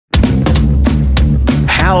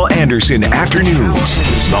Hal Anderson Afternoons,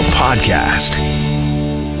 the podcast.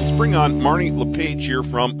 Let's bring on Marnie LePage here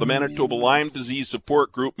from the Manitoba Lyme Disease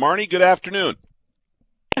Support Group. Marnie, good afternoon.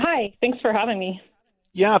 Hi, thanks for having me.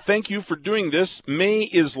 Yeah, thank you for doing this. May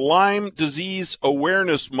is Lyme Disease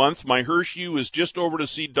Awareness Month. My Hershey is just over to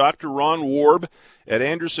see Dr. Ron Warb at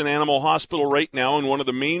Anderson Animal Hospital right now, and one of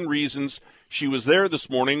the main reasons she was there this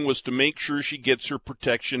morning was to make sure she gets her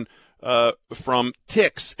protection from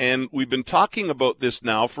ticks. And we've been talking about this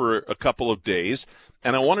now for a couple of days,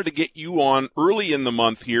 and I wanted to get you on early in the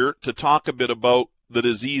month here to talk a bit about the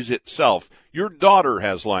disease itself. Your daughter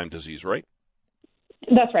has Lyme disease, right?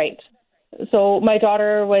 That's right. So my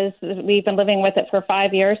daughter we've been living with it for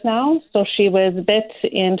 5 years now. So she was bit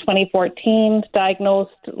in 2014, diagnosed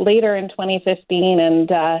later in 2015, and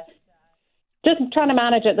just trying to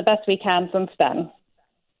manage it the best we can since then.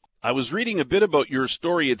 I was reading a bit about your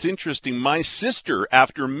story. It's interesting. My sister,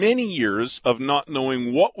 after many years of not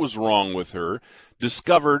knowing what was wrong with her,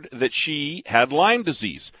 discovered that she had Lyme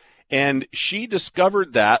disease. And she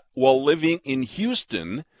discovered that while living in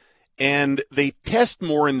Houston. And they test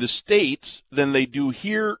more in the States than they do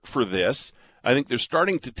here for this. I think they're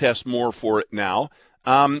starting to test more for it now.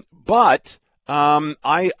 But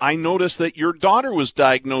I noticed that your daughter was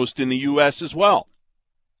diagnosed in the U.S. as well.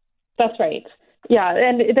 That's right. Yeah,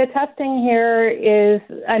 and the testing here is,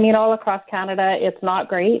 all across Canada, it's not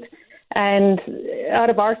great. And out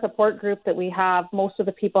of our support group that we have, most of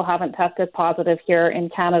the people haven't tested positive here in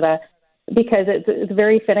Canada, because it's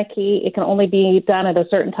very finicky. It can only be done at a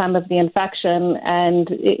certain time of the infection, and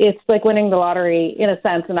it's like winning the lottery in a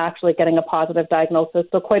sense and actually getting a positive diagnosis.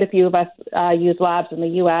 So quite a few of us use labs in the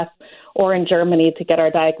U.S. or in Germany to get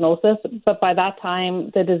our diagnosis, but by that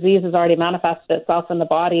time, the disease has already manifested itself in the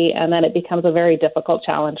body, and then it becomes a very difficult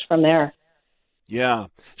challenge from there. Yeah.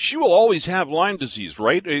 She will always have Lyme disease,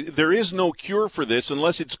 right? There is no cure for this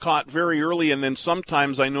unless it's caught very early, and then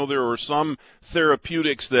sometimes I know there are some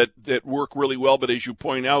therapeutics that work really well, but as you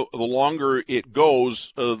point out, the longer it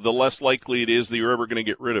goes, the less likely it is that you're ever going to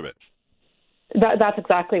get rid of it. That's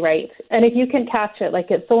exactly right. And if you can catch it,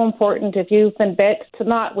 it's so important if you've been bit to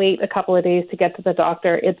not wait a couple of days to get to the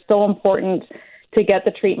doctor. It's so important to get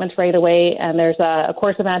the treatment right away, and there's a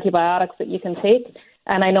course of antibiotics that you can take.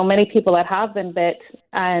 And I know many people that have been bit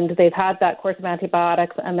and they've had that course of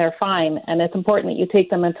antibiotics and they're fine. And it's important that you take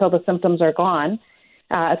them until the symptoms are gone.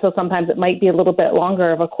 So sometimes it might be a little bit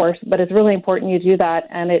longer of a course, but it's really important you do that.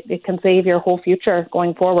 And it can save your whole future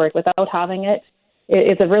going forward. Without having it,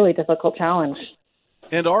 it's a really difficult challenge.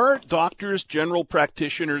 And are doctors, general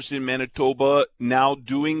practitioners in Manitoba now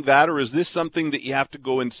doing that? Or is this something that you have to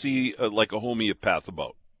go and see like a homeopath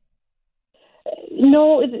about?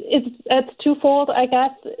 No, it's twofold, I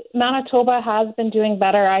guess. Manitoba has been doing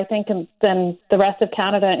better, I think, than the rest of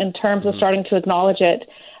Canada in terms of starting to acknowledge it.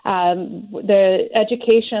 The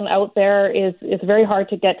education out there is very hard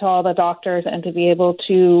to get to all the doctors and to be able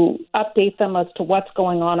to update them as to what's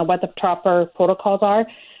going on and what the proper protocols are.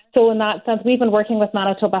 So in that sense, we've been working with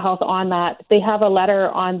Manitoba Health on that. They have a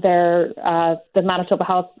letter on their the Manitoba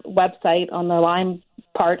Health website on the Lyme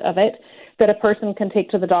part of it that a person can take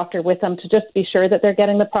to the doctor with them to just be sure that they're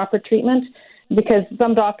getting the proper treatment. Because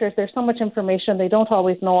some doctors, there's so much information, they don't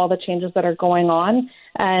always know all the changes that are going on.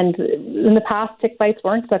 And in the past, tick bites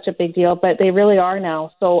weren't such a big deal, but they really are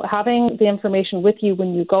now. So having the information with you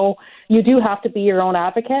when you go, you do have to be your own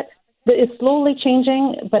advocate. It's slowly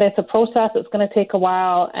changing, but it's a process. It's going to take a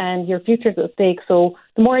while, and your future's at stake. So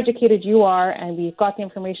the more educated you are and you've got the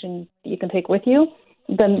information you can take with you,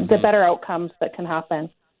 then the better outcomes that can happen.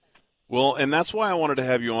 Well, and that's why I wanted to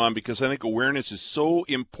have you on, because I think awareness is so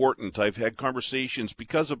important. I've had conversations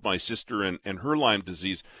because of my sister and her Lyme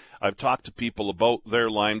disease. I've talked to people about their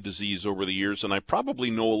Lyme disease over the years, and I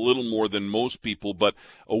probably know a little more than most people, but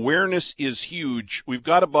awareness is huge. We've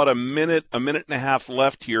got about a minute and a half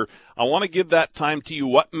left here. I want to give that time to you.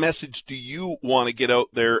 What message do you want to get out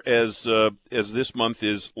there as this month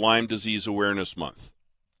is Lyme Disease Awareness Month?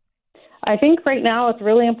 I think right now it's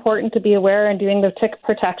really important to be aware and doing the tick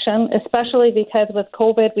protection, especially because with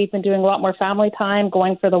COVID, we've been doing a lot more family time,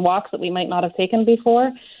 going for the walks that we might not have taken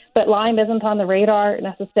before. But Lyme isn't on the radar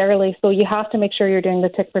necessarily, so you have to make sure you're doing the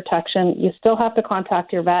tick protection. You still have to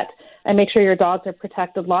contact your vet and make sure your dogs are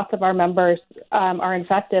protected. Lots of our members are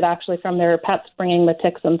infected actually from their pets bringing the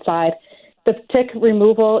ticks inside. The tick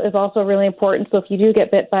removal is also really important. So if you do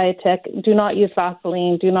get bit by a tick, do not use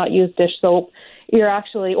Vaseline, do not use dish soap.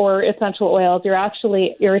 Or essential oils, you're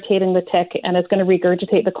actually irritating the tick, and it's going to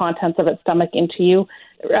regurgitate the contents of its stomach into you,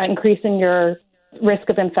 increasing your risk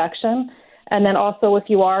of infection. And then also, if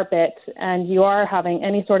you are bit and you are having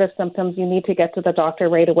any sort of symptoms, you need to get to the doctor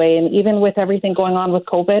right away. And even with everything going on with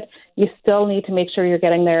COVID, you still need to make sure you're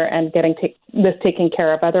getting there and getting this taken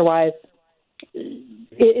care of. Otherwise,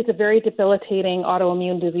 it's a very debilitating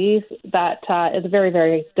autoimmune disease that is very,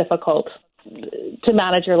 very difficult to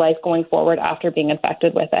manage your life going forward after being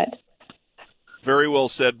infected with it. Very well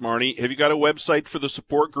said, Marnie. Have you got a website for the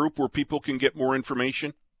support group where people can get more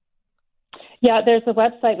information? Yeah, there's a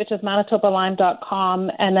website, which is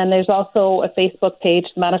manitobalyme.com, and then there's also a Facebook page,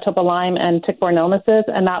 Manitoba Lyme and Tick-Borne Illnesses,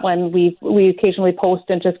 and that one we occasionally post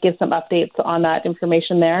and just give some updates on that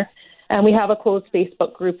information there. And we have a closed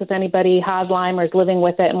Facebook group. If anybody has Lyme or is living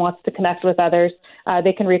with it and wants to connect with others,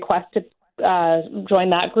 they can request to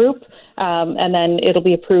join that group, and then it'll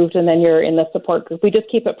be approved, and then you're in the support group. We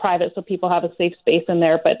just keep it private so people have a safe space in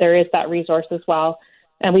there, but there is that resource as well.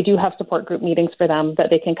 And we do have support group meetings for them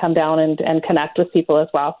that they can come down and connect with people as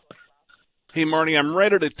well. Hey, Marnie, I'm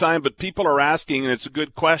right at a time, but people are asking, and it's a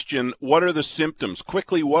good question, what are the symptoms?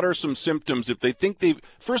 Quickly, what are some symptoms if they think they've,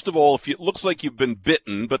 first of all, if it looks like you've been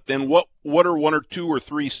bitten, but then what are one or two or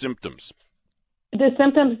three symptoms? The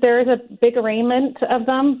symptoms, there is a big arraignment of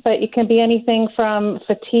them, but it can be anything from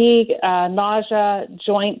fatigue, nausea,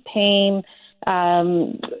 joint pain,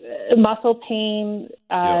 muscle pain,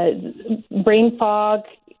 brain fog,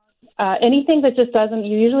 anything that just doesn't,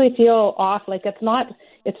 you usually feel off, like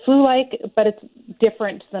it's flu-like, but it's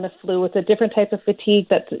different than a flu. It's a different type of fatigue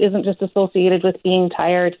that isn't just associated with being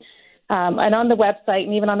tired. And on the website,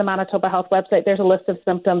 and even on the Manitoba Health website, there's a list of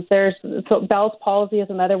symptoms. So Bell's palsy is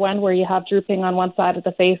another one where you have drooping on one side of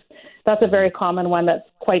the face. That's a very common one that's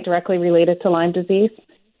quite directly related to Lyme disease.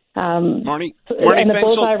 Marnie, and the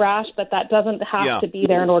bullseye rash, but that doesn't have to be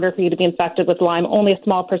there in order for you to be infected with Lyme. Only a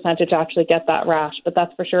small percentage actually get that rash, but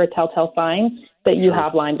that's for sure a telltale sign that you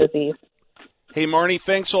have Lyme disease. Hey, Marnie,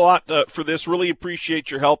 thanks a lot for this. Really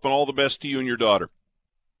appreciate your help, and all the best to you and your daughter.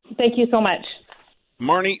 Thank you so much.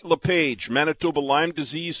 Marnie LePage, Manitoba Lyme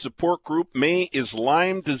Disease Support Group. May is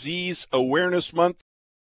Lyme Disease Awareness Month.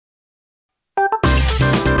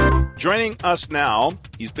 Joining us now,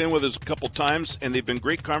 he's been with us a couple times, and they've been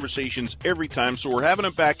great conversations every time, so we're having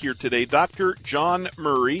him back here today. Dr. John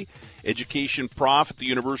Murray, education prof at the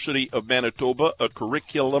University of Manitoba, a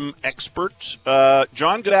curriculum expert.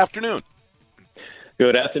 John, good afternoon.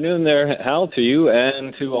 Good afternoon there, Hal, to you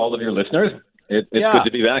and to all of your listeners. It's good to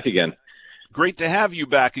be back again. Great to have you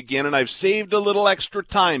back again, and I've saved a little extra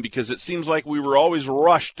time because it seems like we were always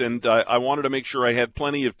rushed, and I wanted to make sure I had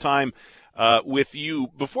plenty of time with you.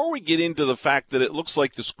 Before we get into the fact that it looks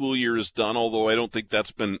like the school year is done, although I don't think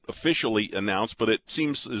that's been officially announced, but it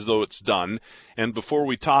seems as though it's done, and before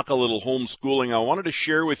we talk a little homeschooling, I wanted to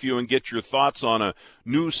share with you and get your thoughts on a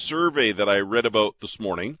new survey that I read about this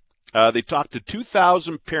morning. They talked to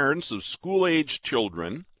 2,000 parents of school-aged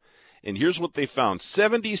children, and here's what they found.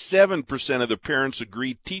 77% of the parents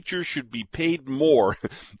agreed teachers should be paid more.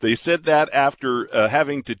 They said that after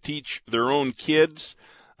having to teach their own kids.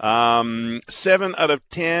 7 out of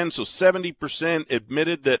 10, so 70%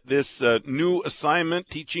 admitted that this new assignment,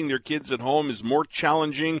 teaching their kids at home, is more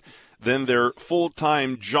challenging than their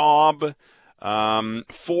full-time job.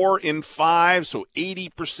 4 in 5, so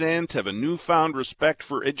 80% have a newfound respect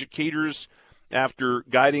for educators after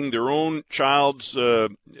guiding their own child's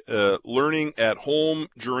learning at home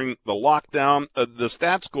during the lockdown. The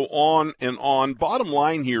stats go on and on. Bottom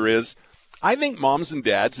line here is, I think moms and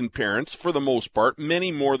dads and parents, for the most part,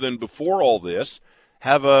 many more than before all this,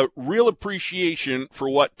 have a real appreciation for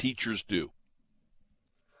what teachers do.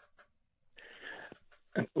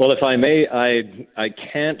 Well, if I may, I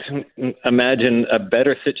can't imagine a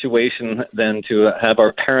better situation than to have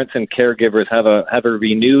our parents and caregivers have a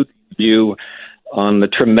renewed view on the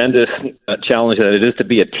tremendous challenge that it is to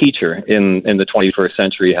be a teacher in the 21st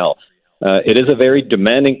century, Hal. It is a very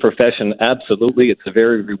demanding profession, absolutely. It's a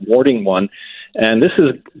very rewarding one. And this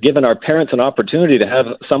has given our parents an opportunity to have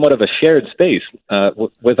somewhat of a shared space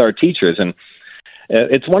with our teachers. And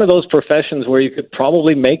it's one of those professions where you could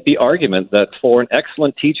probably make the argument that for an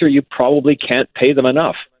excellent teacher, you probably can't pay them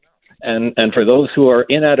enough. And for those who are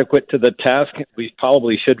inadequate to the task, we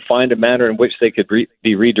probably should find a manner in which they could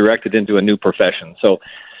be redirected into a new profession. So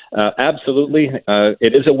absolutely,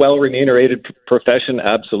 it is a well-remunerated profession,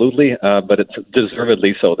 absolutely, but it's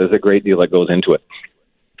deservedly so. There's a great deal that goes into it.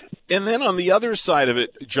 And then on the other side of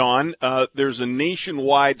it, John, there's a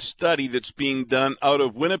nationwide study that's being done out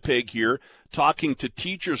of Winnipeg here, talking to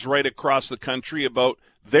teachers right across the country about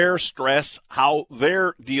their stress, how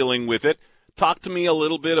they're dealing with it. Talk to me a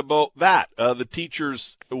little bit about that. The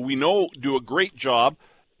teachers, we know, do a great job.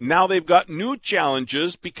 Now they've got new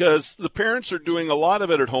challenges because the parents are doing a lot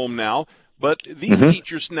of it at home now, But these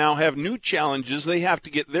teachers now have new challenges. They have to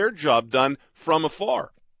get their job done from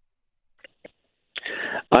afar.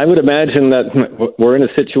 I would imagine that we're in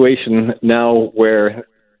a situation now where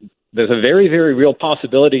there's a very, very real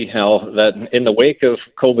possibility, Hal, that in the wake of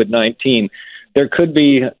COVID-19, there could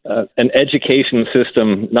be an education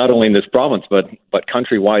system, not only in this province, but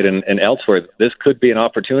countrywide and elsewhere. This could be an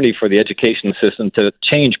opportunity for the education system to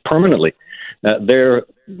change permanently. There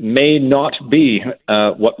may not be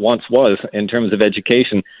what once was in terms of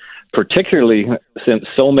education, particularly since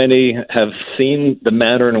so many have seen the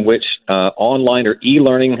manner in which online or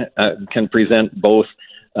e-learning can present both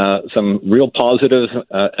some real positives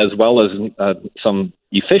as well as some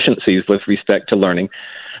efficiencies with respect to learning.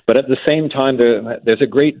 But at the same time, there's a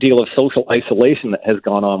great deal of social isolation that has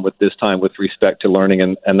gone on with this time with respect to learning,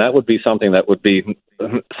 and that would be something that would be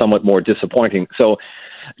somewhat more disappointing. So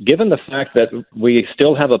given the fact that we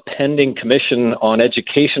still have a pending Commission on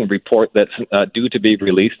Education report that's due to be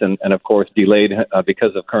released and of course delayed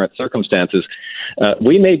because of current circumstances,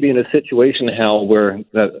 we may be in a situation, Hal, where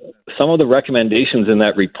some of the recommendations in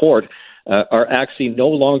that report are actually no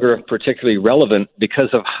longer particularly relevant because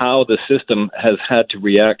of how the system has had to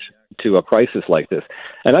react to a crisis like this.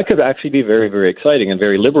 And that could actually be very, very exciting and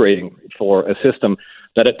very liberating for a system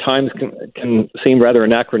that at times can seem rather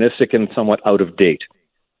anachronistic and somewhat out of date.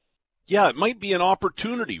 Yeah, it might be an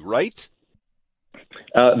opportunity, right?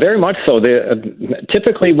 Very much so.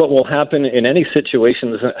 Typically what will happen in any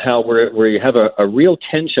situation is where you have a real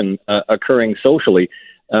tension occurring socially.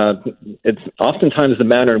 It's oftentimes the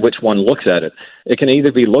manner in which one looks at it. It can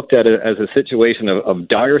either be looked at as a situation of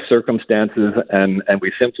dire circumstances and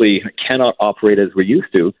we simply cannot operate as we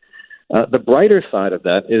used to. The brighter side of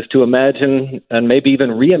that is to imagine and maybe even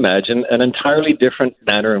reimagine an entirely different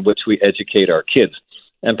manner in which we educate our kids.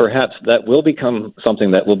 And perhaps that will become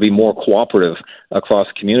something that will be more cooperative across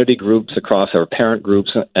community groups, across our parent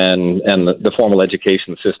groups, and the formal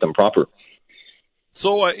education system proper.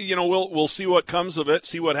 So, we'll see what comes of it,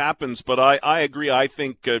 see what happens. But I agree. I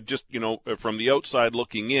think from the outside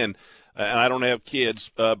looking in, and I don't have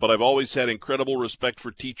kids, but I've always had incredible respect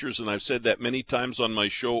for teachers, and I've said that many times on my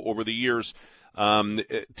show over the years.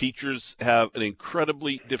 Teachers have an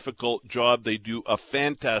incredibly difficult job. They do a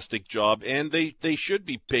fantastic job, and they should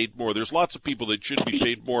be paid more. There's lots of people that should be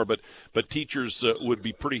paid more, but teachers would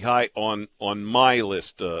be pretty high on my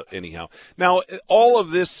list anyhow. Now, all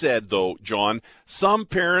of this said, though, John, some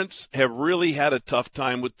parents have really had a tough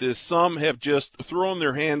time with this. Some have just thrown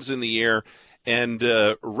their hands in the air and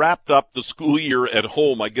wrapped up the school year at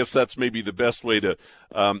home. I guess that's maybe the best way to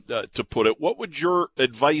put it. What would your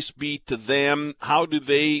advice be to them? How do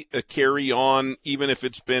they carry on, even if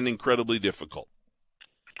it's been incredibly difficult?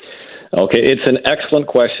 Okay, it's an excellent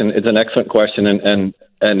question.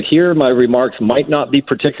 And here my remarks might not be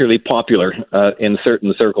particularly popular in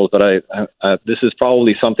certain circles, but this is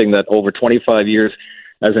probably something that over 25 years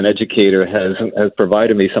as an educator has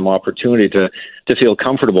provided me some opportunity to feel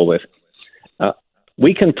comfortable with.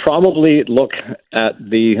 We can probably look at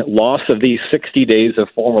the loss of these 60 days of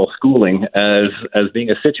formal schooling as being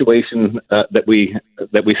a situation that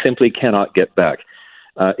we simply cannot get back.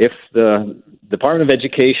 If the Department of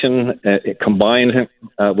Education combined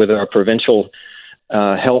with our provincial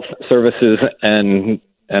health services and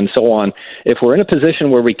so on, if we're in a position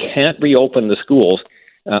where we can't reopen the schools,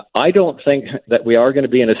 I don't think that we are going to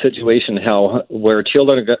be in a situation, Hal, where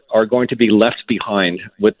children are going to be left behind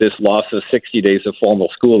with this loss of 60 days of formal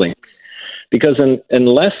schooling. Because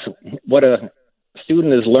unless what a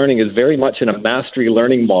student is learning is very much in a mastery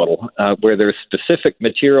learning model, where there's specific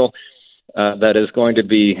material that is going to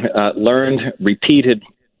be learned, repeated,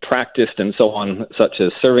 practiced, and so on, such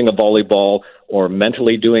as serving a volleyball or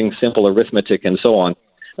mentally doing simple arithmetic and so on,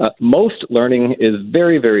 most learning is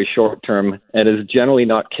very, very short-term and is generally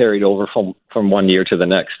not carried over from one year to the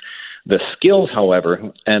next. The skills,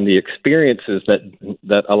 however, and the experiences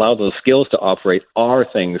that allow those skills to operate are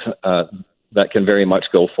things that can very much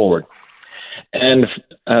go forward. And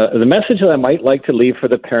the message that I might like to leave for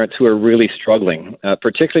the parents who are really struggling,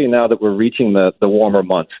 particularly now that we're reaching the warmer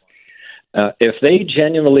months, if they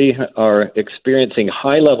genuinely are experiencing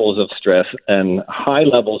high levels of stress and high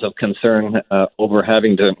levels of concern over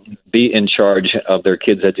having to be in charge of their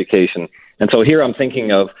kids' education, and so here I'm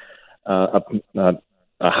thinking of a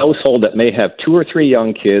household that may have 2 or 3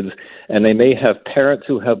 young kids, and they may have parents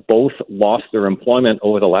who have both lost their employment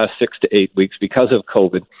over the last 6 to 8 weeks because of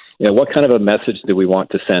COVID. What kind of a message do we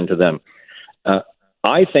want to send to them?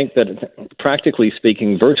 I think that, practically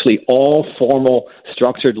speaking, virtually all formal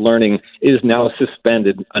structured learning is now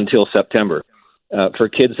suspended until September for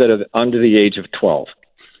kids that are under the age of 12.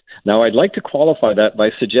 Now, I'd like to qualify that by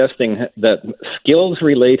suggesting that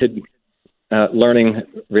skills-related learning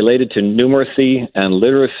related to numeracy and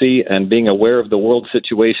literacy and being aware of the world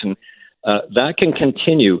situation, that can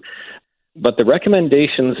continue. But the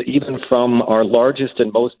recommendations, even from our largest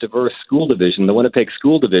and most diverse school division, the Winnipeg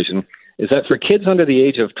School Division, is that for kids under the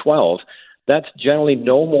age of 12, that's generally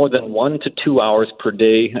no more than 1 to 2 hours per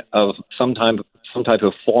day of some type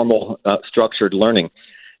of formal structured learning.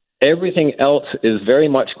 Everything else is very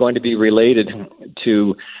much going to be related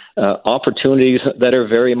to opportunities that are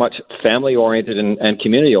very much family-oriented and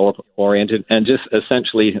community-oriented, and just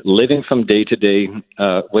essentially living from day to day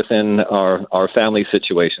within our family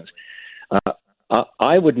situations.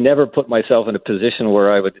 I would never put myself in a position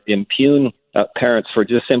where I would impugn parents for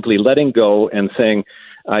just simply letting go and saying,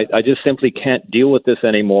 I just simply can't deal with this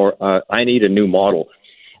anymore. I need a new model.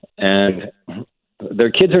 And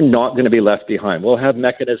their kids are not going to be left behind. We'll have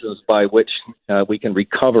mechanisms by which we can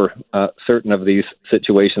recover certain of these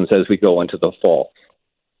situations as we go into the fall.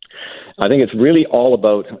 I think it's really all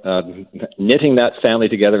about knitting that family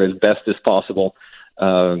together as best as possible,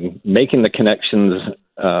 making the connections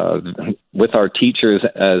with our teachers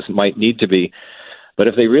as might need to be. But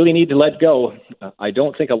if they really need to let go, I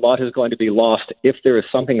don't think a lot is going to be lost if there is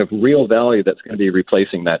something of real value that's going to be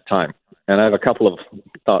replacing that time. And I have a couple of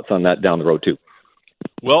thoughts on that down the road, too.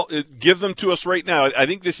 Well, give them to us right now. I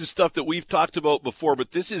think this is stuff that we've talked about before,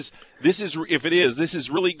 but this is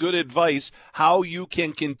really good advice how you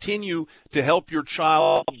can continue to help your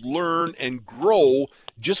child learn and grow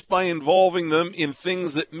just by involving them in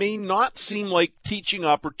things that may not seem like teaching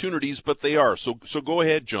opportunities, but they are. So go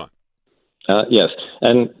ahead, John. Yes,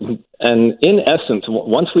 and in essence,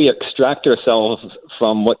 once we extract ourselves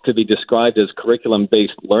from what could be described as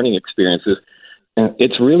curriculum-based learning experiences,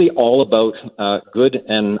 it's really all about good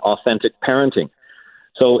and authentic parenting.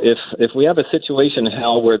 So if we have a situation,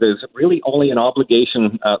 Hal, where there's really only an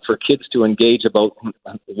obligation for kids to engage about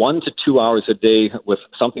 1 to 2 hours a day with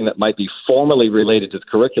something that might be formally related to the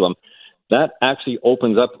curriculum, that actually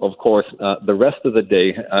opens up, of course, the rest of the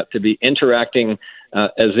day to be interacting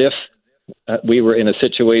as if we were in a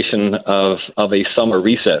situation of a summer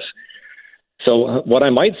recess. So what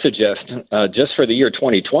I might suggest, just for the year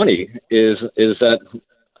 2020, is that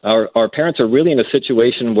our parents are really in a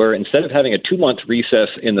situation where instead of having a 2-month recess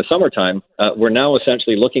in the summertime, we're now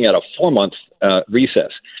essentially looking at a 4-month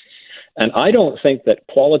recess. And I don't think that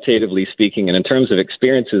qualitatively speaking, and in terms of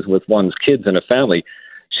experiences with one's kids and a family,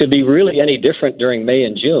 should be really any different during May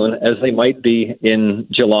and June as they might be in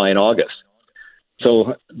July and August.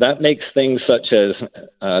 So that makes things such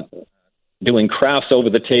as doing crafts over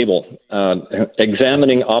the table,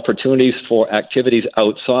 examining opportunities for activities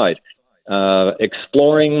outside,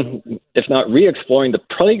 exploring, if not re-exploring, the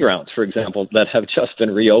playgrounds, for example, that have just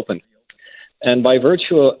been reopened. And by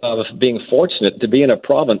virtue of being fortunate to be in a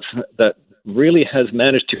province that really has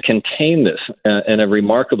managed to contain this in a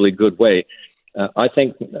remarkably good way, I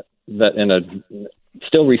think that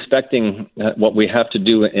still respecting what we have to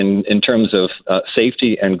do in terms of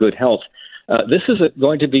safety and good health, this is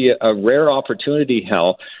going to be a rare opportunity,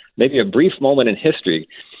 Hal, maybe a brief moment in history,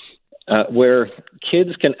 where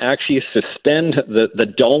kids can actually suspend the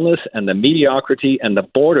dullness and the mediocrity and the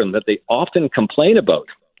boredom that they often complain about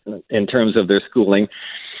in terms of their schooling,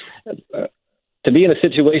 to be in a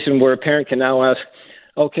situation where a parent can now ask,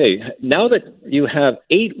 okay, now that you have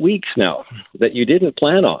 8 weeks now that you didn't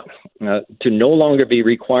plan on to no longer be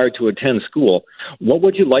required to attend school, what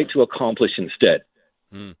would you like to accomplish instead?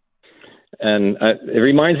 Mm. And it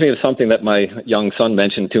reminds me of something that my young son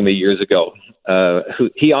mentioned to me years ago.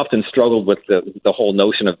 He often struggled with the whole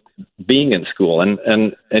notion of being in school, and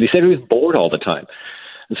he said he was bored all the time.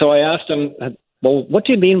 And so I asked him, well, what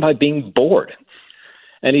do you mean by being bored?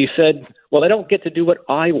 And he said, well, I don't get to do what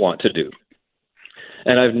I want to do.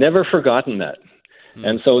 And I've never forgotten that.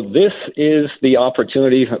 And so this is the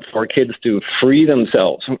opportunity for kids to free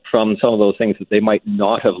themselves from some of those things that they might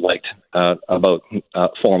not have liked about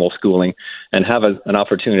formal schooling and have an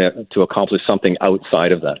opportunity to accomplish something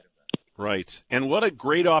outside of that. Right. And what a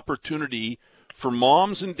great opportunity for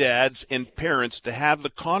moms and dads and parents to have the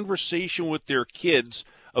conversation with their kids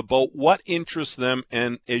about what interests them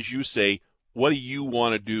and, as you say, what do you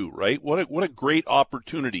want to do, right? What a great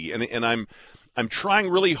opportunity. And I'm trying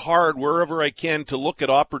really hard wherever I can to look at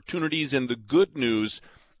opportunities and the good news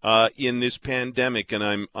in this pandemic, and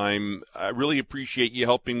I really appreciate you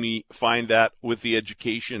helping me find that with the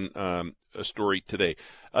education story today.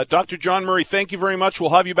 Dr. John Murray, thank you very much.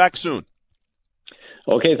 We'll have you back soon.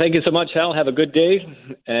 Okay, thank you so much, Hal. Have a good day,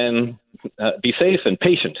 and be safe and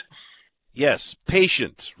patient. Yes,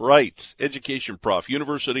 patient, right. Education prof,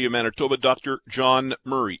 University of Manitoba, Dr. John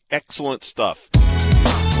Murray. Excellent stuff.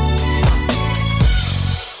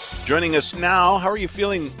 Joining us now, how are you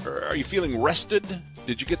feeling? Are you feeling rested?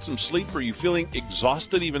 Did you get some sleep? Are you feeling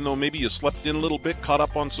exhausted, even though maybe you slept in a little bit, caught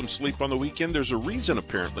up on some sleep on the weekend? There's a reason,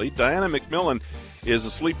 apparently. Diana McMillan is a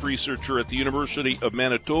sleep researcher at the University of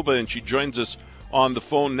Manitoba, and she joins us on the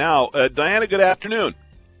phone now. Diana, good afternoon.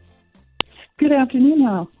 Good afternoon,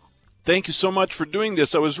 Hal. Thank you so much for doing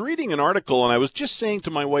this. I was reading an article, and I was just saying to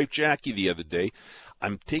my wife, Jackie, the other day,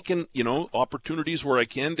 I'm taking, opportunities where I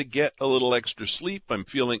can to get a little extra sleep. I'm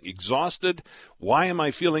feeling exhausted. Why am I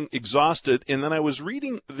feeling exhausted? And then I was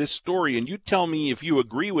reading this story, and you tell me if you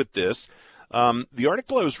agree with this. The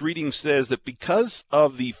article I was reading says that because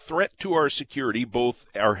of the threat to our security, both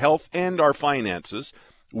our health and our finances,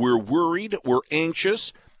 we're worried, we're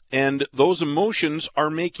anxious, and those emotions are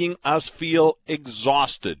making us feel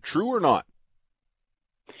exhausted. True or not?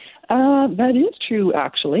 That is true,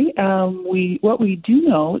 actually. What we do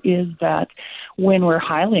know is that when we're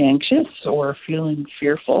highly anxious or feeling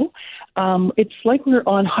fearful, it's like we're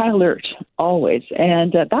on high alert always.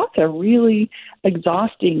 And that's a really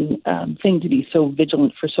exhausting thing to be so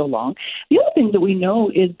vigilant for so long. The other thing that we know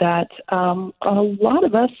is that a lot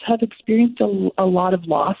of us have experienced a lot of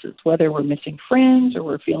losses, whether we're missing friends or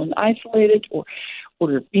we're feeling isolated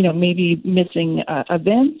or maybe missing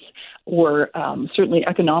events, or certainly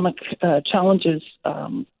economic challenges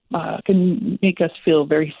can make us feel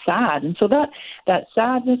very sad. And so that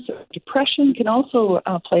sadness or depression can also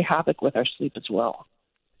play havoc with our sleep as well.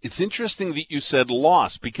 It's interesting that you said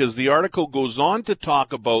loss, because the article goes on to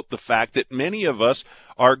talk about the fact that many of us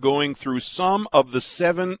are going through some of the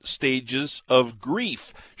 7 stages of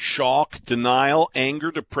grief: shock, denial, anger,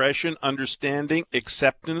 depression, understanding,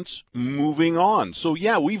 acceptance, moving on. So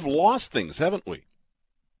yeah, we've lost things, haven't we?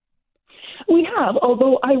 We have,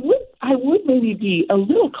 although I would maybe be a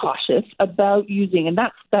little cautious about using, and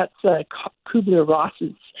that's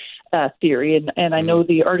Kubler-Ross's theory, and I know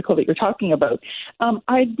the article that you're talking about.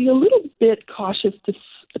 I'd be a little bit cautious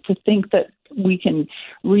to think that we can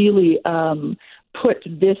really put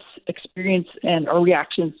this experience and our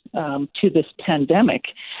reactions to this pandemic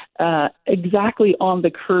exactly on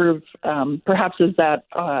the curve, perhaps as that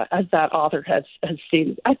author has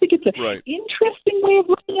stated. I think it's an interesting way of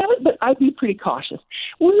looking at it, but I'd be pretty cautious.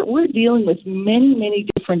 We're dealing with many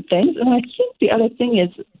different things, and I think the other thing is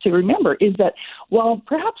to remember is that while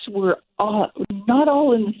perhaps we're not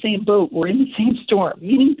all in the same boat, we're in the same storm,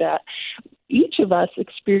 meaning that each of us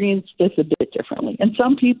experience this a bit differently. And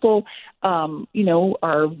some people, are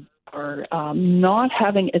not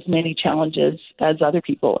having as many challenges as other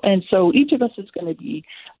people. And so each of us is going to be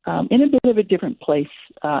in a bit of a different place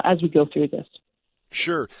as we go through this.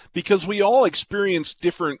 Sure, because we all experience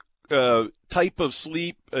different types of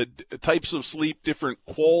sleep, different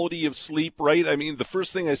quality of sleep, right? I mean, the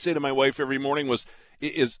first thing I say to my wife every morning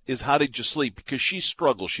is how did you sleep? Because she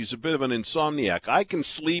struggles. She's a bit of an insomniac. I can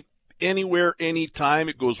sleep anywhere, anytime.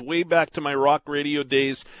 It goes way back to my rock radio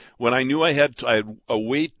days when I knew I had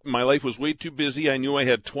my life was way too busy. I knew I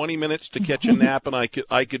had 20 minutes to catch a nap, and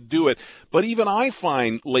I could do it. But even I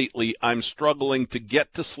find lately I'm struggling to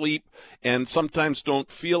get to sleep and sometimes don't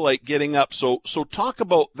feel like getting up. So talk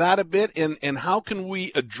about that a bit, and how can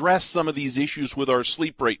we address some of these issues with our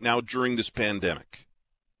sleep right now during this pandemic?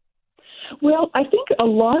 Well, I think a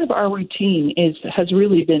lot of our routine has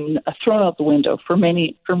really been thrown out the window for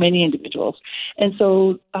many individuals, and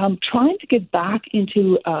so trying to get back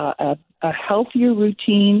into a healthier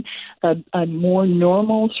routine, a more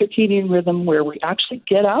normal circadian rhythm where we actually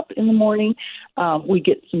get up in the morning, we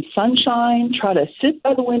get some sunshine, try to sit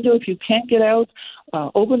by the window if you can't get out.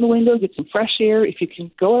 Open the window, get some fresh air. If you can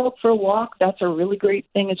go out for a walk, that's a really great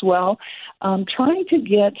thing as well. Trying to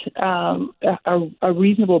get a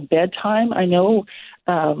reasonable bedtime. I know,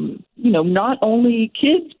 not only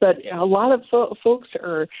kids, but a lot of folks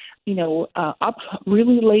are, up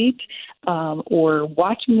really late or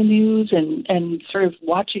watching the news and sort of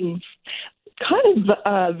watching kind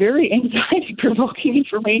of very anxiety-provoking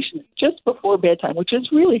information just before bedtime, which is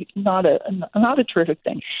really not a terrific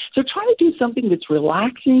thing. So try to do something that's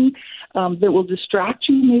relaxing, that will distract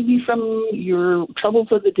you maybe from your troubles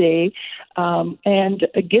of the day, and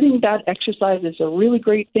getting that exercise is a really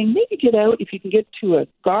great thing. Maybe get out, if you can get to a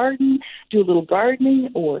garden, do a little gardening,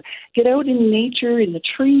 or get out in nature, in the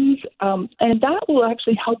trees, and that will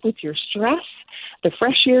actually help with your stress. The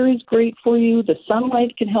fresh air is great for you. The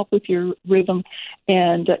sunlight can help with your rhythm,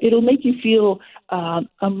 and it'll make you feel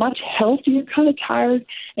a much healthier kind of tired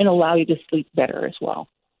and allow you to sleep better as well.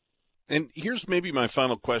 And here's maybe my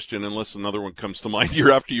final question, unless another one comes to mind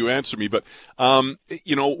here after you answer me. But,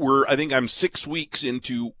 I think I'm 6 weeks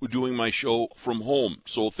into doing my show from home.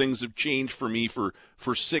 So things have changed for me for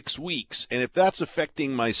 6 weeks. And if that's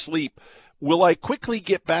affecting my sleep, will I quickly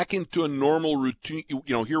get back into a normal routine?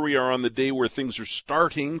 Here we are on the day where things are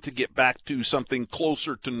starting to get back to something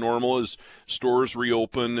closer to normal as stores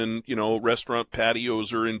reopen and, restaurant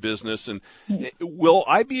patios are in business. And will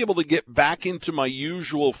I be able to get back into my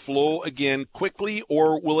usual flow again quickly,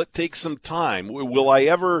 or will it take some time? Will I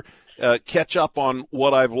ever catch up on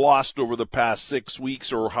what I've lost over the past 6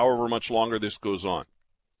 weeks or however much longer this goes on?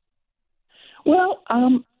 Well,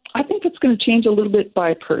 I think it's going to change a little bit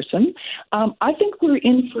by person. I think we're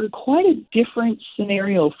in for quite a different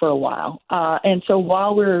scenario for a while. And so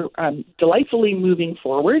while we're delightfully moving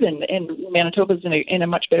forward and Manitoba's in a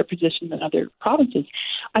much better position than other provinces,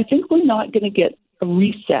 I think we're not going to get a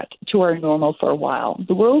reset to our normal for a while.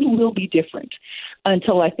 The world will be different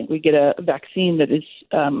until I think we get a vaccine that is,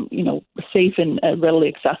 safe and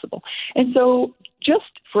readily accessible. And so just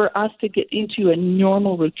for us to get into a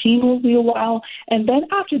normal routine will be a while. And then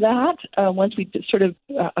after that, once we sort of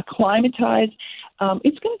acclimatize,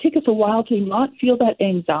 it's going to take us a while to not feel that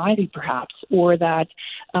anxiety perhaps, or that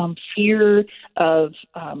fear of,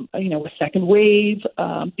 a second wave,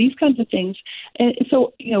 these kinds of things. And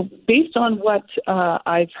so, based on what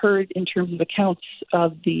I've heard in terms of accounts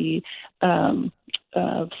of the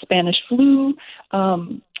Spanish flu,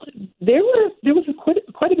 there was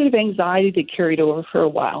quite a bit of anxiety that carried over for a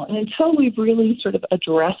while. And until we've really sort of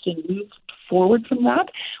addressed and moved forward from that,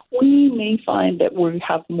 we may find that we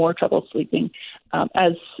have more trouble sleeping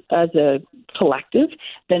as a collective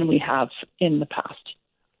than we have in the past.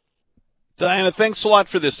 Diana, thanks a lot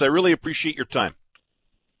for this. I really appreciate your time.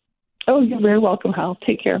 Oh, you're very welcome, Hal.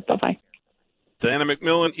 Take care. Bye-bye. Diana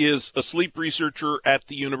McMillan is a sleep researcher at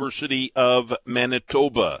the University of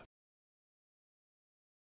Manitoba.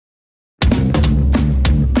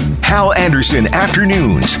 Hal Anderson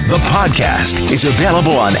Afternoons, the podcast, is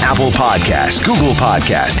available on Apple Podcasts, Google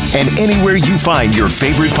Podcasts, and anywhere you find your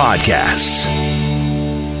favorite podcasts.